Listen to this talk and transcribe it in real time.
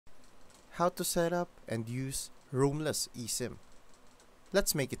How to set up and use Roamless Esim.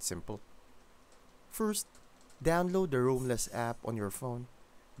 Let's make it simple. First, download the Roamless app on your phone,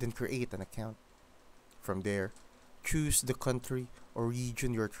 then create an account. From there, choose the country or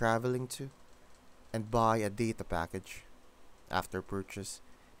region you're traveling to and buy a data package. After purchase,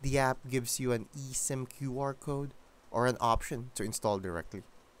 the app gives you an eSIM QR code or an option to install directly.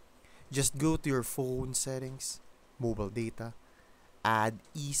 Just go to your phone settings, mobile data, add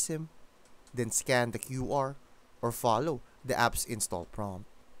eSIM, then scan the QR or follow the app's install prompt.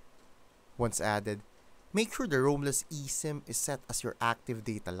 Once added, make sure the Roamless eSIM is set as your active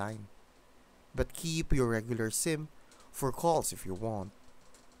data line, but keep your regular SIM for calls if you want.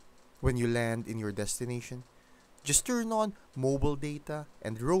 When you land in your destination, just turn on mobile data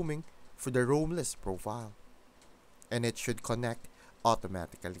and roaming for the Roamless profile, and it should connect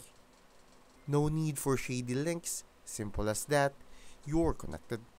automatically. No need for shady links, simple as that, you're connected.